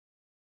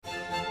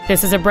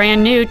This is a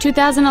brand new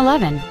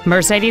 2011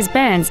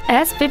 Mercedes-Benz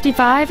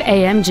S550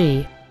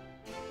 AMG.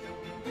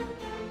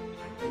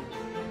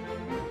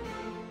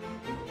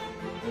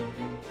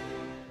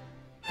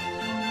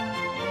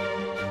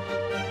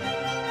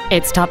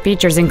 Its top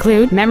features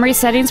include memory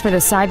settings for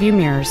the side view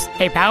mirrors,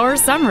 a power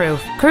sunroof,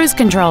 cruise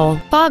control,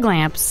 fog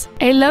lamps,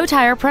 a low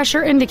tire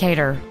pressure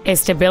indicator, a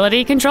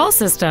stability control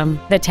system,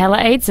 the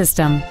tele-aid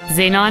system,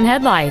 xenon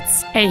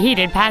headlights, a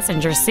heated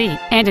passenger seat,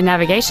 and a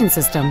navigation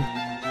system.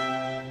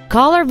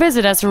 Call or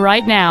visit us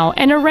right now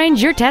and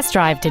arrange your test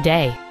drive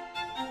today.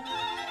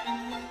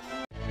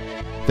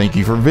 Thank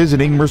you for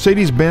visiting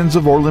Mercedes-Benz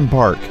of Orland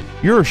Park.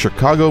 You're a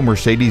Chicago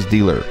Mercedes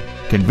dealer,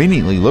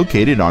 conveniently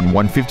located on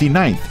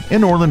 159th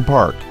in Orland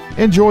Park.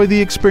 Enjoy the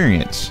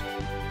experience.